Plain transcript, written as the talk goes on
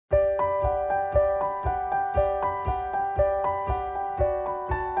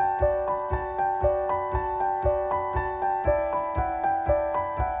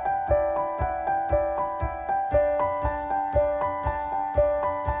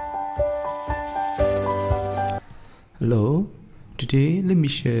Hello, today let me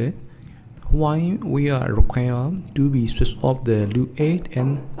share why we are required to be switch off the loop 8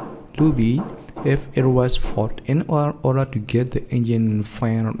 and loop B if it was fault in order to get the engine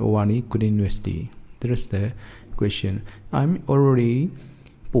fire warning continuously. That is the question. I'm already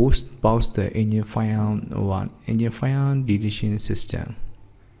post the engine fire detection system.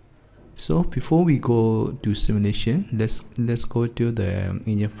 So before we go to simulation, let's go to the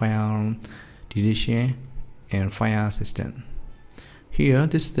engine fire detection and fire system. Here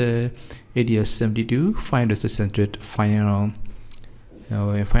this is the ATR72 fire centered fire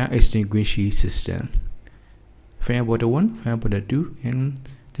extinguishing system. Fire bottle 1, fire bottle 2, and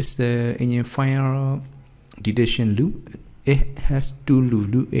this is the engine fire detection loop. It has two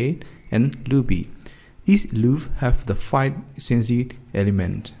loops, loop A and loop B. Each loop have the 5 sensitive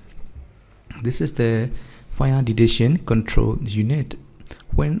element. This is the fire detection control unit.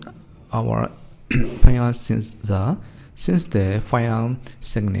 When our fire sensor sense the fire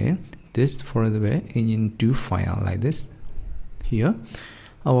signal, this for the way engine to fire like this. Here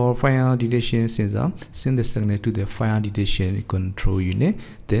our fire detection sensor send the signal to the fire detection control unit.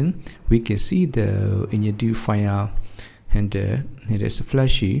 Then we can see the engine to fire, and it is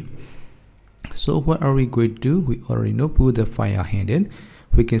flashy. So what are we going to do? We already know put the fire handle.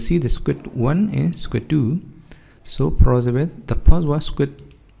 We can see the squid 1 and squid 2. So proceed the first one squid.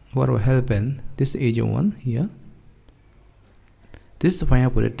 What will happen? This agent 1 here. This fire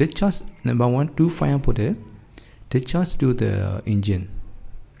put it discharge number 1, 2 fire put it discharge to the engine.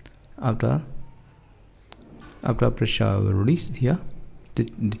 After pressure release here,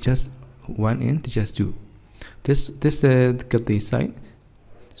 discharge 1 and discharge 2. This captain side.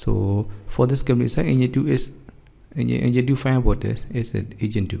 So for this captain side, engine 2 is engine 2 fire put is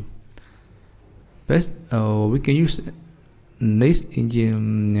agent 2. Best we can use next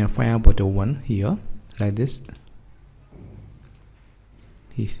engine fire bottle 1 here like this.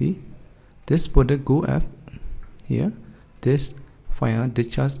 You see this bottle go up here. This fire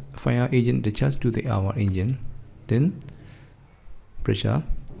agent discharge to the our engine. Then pressure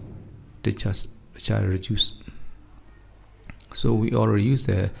reduce. So we already use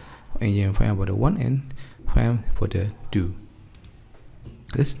the engine fire bottle 1 and fire bottle 2.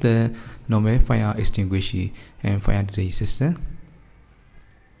 This is the normal fire extinguishing and fire detection system.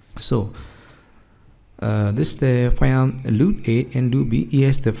 So this is the fire loop A and loop B. It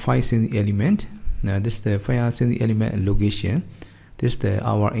has the 5 sensitive element. Now this is the fire sensitive element location. This is the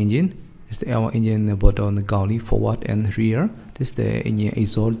our engine. This is our engine bottle on the galley forward and rear. This is the engine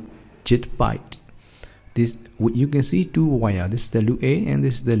exhaust jet pipe. This you can see 2 wire. This is the loop A and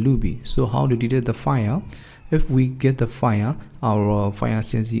this is the loop B. So how to detect the fire? If we get the fire, our fire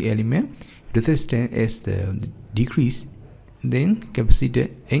sensitive element resistance is the decrease, then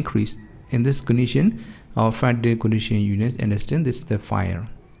capacity increase. In this condition, our fire condition units understand this is the fire.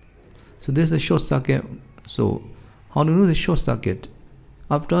 So this is the short circuit. So how to know the short circuit?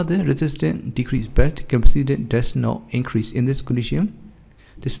 After the resistance decrease, but capacity does not increase. In this condition,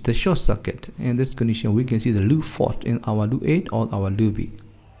 this is the short circuit. In this condition, we can see the loop fault in our loop 8 or our loop B.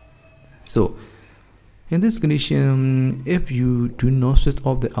 So in this condition, if you do not set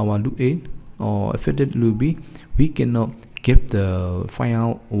off our loop 8 or affected loop B, we cannot get the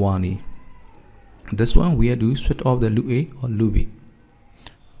fire warning. This one we have to set off the loop 8 or loop B.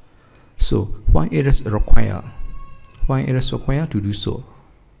 So why it is required? Why it is required to do so?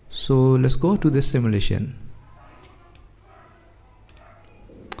 So let's go to the simulation.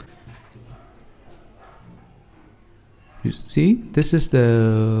 You see, this is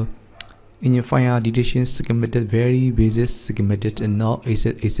the engine fire detection schematic, very basic schematic, and not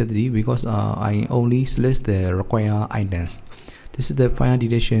exactly because I only select the required items. This is the fire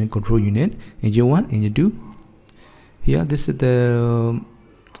detection control unit, engine 1, engine 2. Here this is the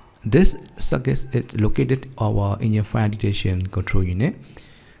this circuit is located our engine fire detection control unit.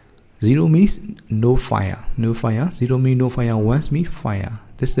 0 means no fire, 0 means no fire, 1 means fire.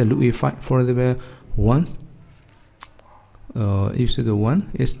 This is the loop A fire for the once. You see the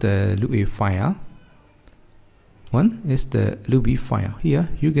 1 is the loop A fire, 1 is the loop B fire. Here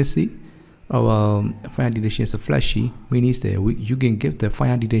you can see our fire detection is flashy, means that you can get the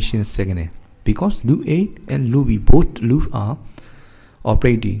fire detection signal because loop A and loop B both loops are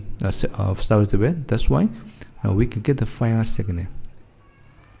operating serviceable. That's why we can get the fire signal.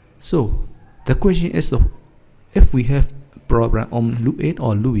 So the question is, if we have problem on loop 8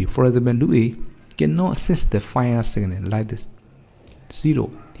 or loop B, for example loop A cannot sense the fire signal like this, 0.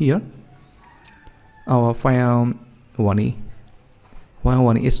 Here our fire warning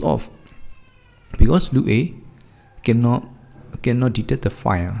is off because loop A cannot detect the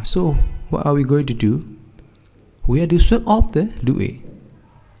fire. So what are we going to do? we have to switch off the loop A.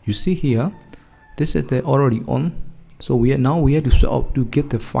 You see here, this is the already on, so we have to switch off to get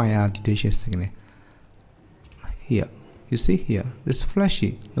the fire detection signal. Here, you see here, this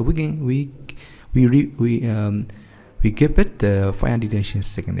flashy. We give it the fire detection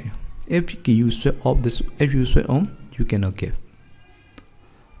signal. If you switch off this, if you switch on, you cannot give.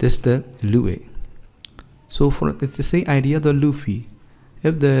 This is the loop A. So it's the same idea the loop B.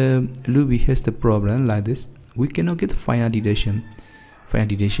 If the loop B has the problem like this, we cannot get the fire detection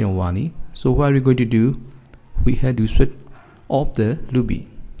warning. So what are we going to do? We have to switch off the loop B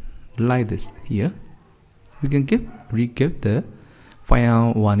like this. Here we can re-give the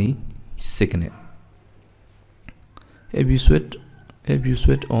fire warning signal. If you switch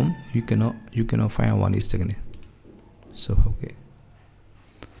on, you cannot fire warning signal. So okay.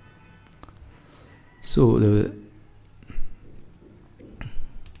 So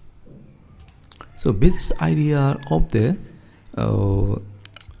basic idea of the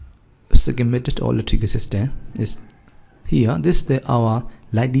second method or electrical system is here. This is our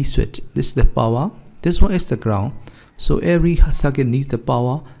light switch. This is the power. This one is the ground. So every circuit needs the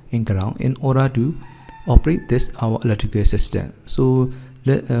power and ground in order to operate this our electrical system. So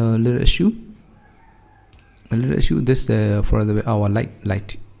let us show this for our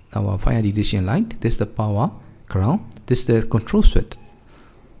light, our fire detection light. This is the power, ground. This is the control switch.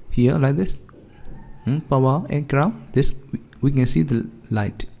 Here like this, power and ground. This we can see the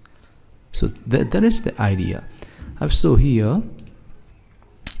light. So that is the idea. So here,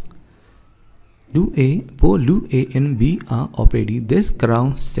 loop A, both loop A and B are operating this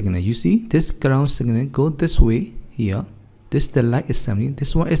ground signal. You see, this ground signal go this way here. This the light assembly.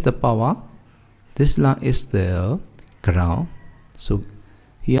 This one is the power. This line is the ground. So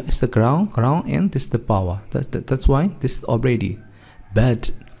here is the ground, and this is the power. That's why this is operating.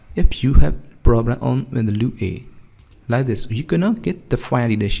 But if you have problem on with the loop A like this, you cannot get the fire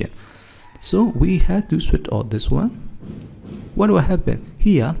detection. So we have to switch off this one. What will happen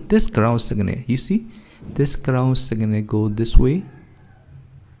here? This ground signal, you see, this ground signal go this way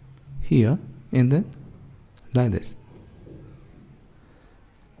here, and then like this.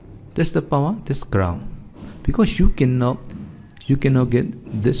 This is the power, this ground. Because you cannot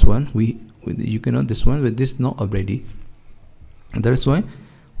get this one. You cannot this one with this not already. That's why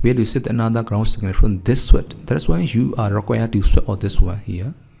we have to set another ground signal from this switch. That's why you are required to switch off this one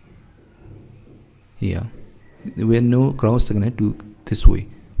here. Here we have no ground signal to this way,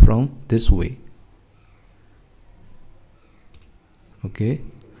 from this way. Okay,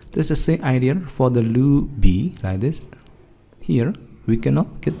 this is the same idea for the loop B like this. Here we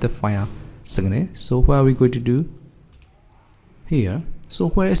cannot get the fire signal. So what are we going to do here? So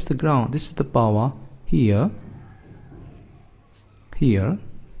where is the ground? This is the power. Here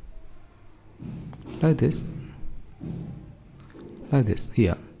like this,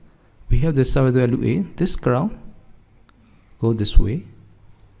 here we have the survey value A. This ground go this way.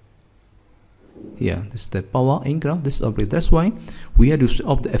 Here this is the power and ground. This operate. That's why we have to switch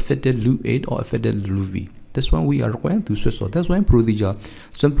off the affected loop A or affected loop B. That's why we are required to switch off. That's why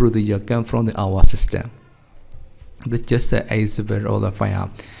some procedure come from our system. That's just the ATR72 or the fire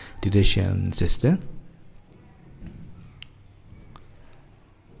detection system.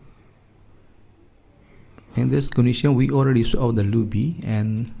 In this condition, we already switch off the loop B,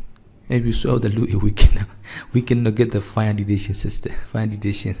 and if we switch off the loop A, we cannot get the fire detection system. Fire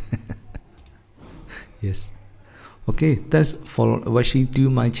detection. Yes. Okay, thanks for watching to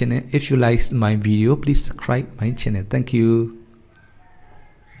my channel. If you like my video, please subscribe my channel. Thank you.